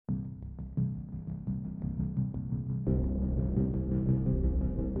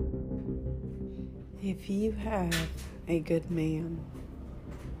If you have a good man,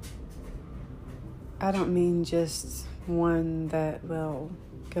 I don't mean just one that will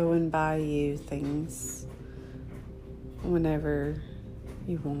go and buy you things whenever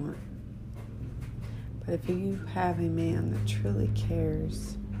you want. But if you have a man that truly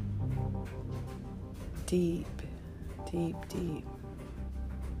cares deep, deep, deep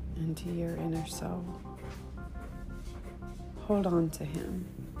into your inner soul, hold on to him.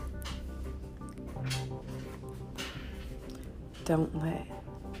 Don't let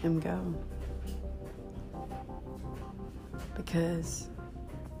him go. Because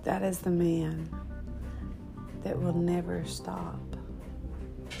that is the man that will never stop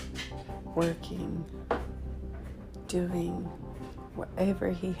working, doing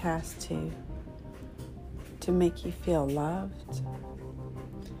whatever he has to make you feel loved,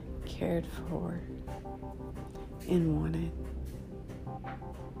 cared for, and wanted.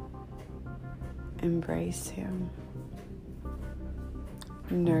 Embrace him.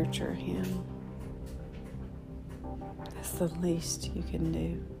 Nurture him. That's the least you can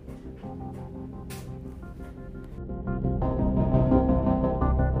do.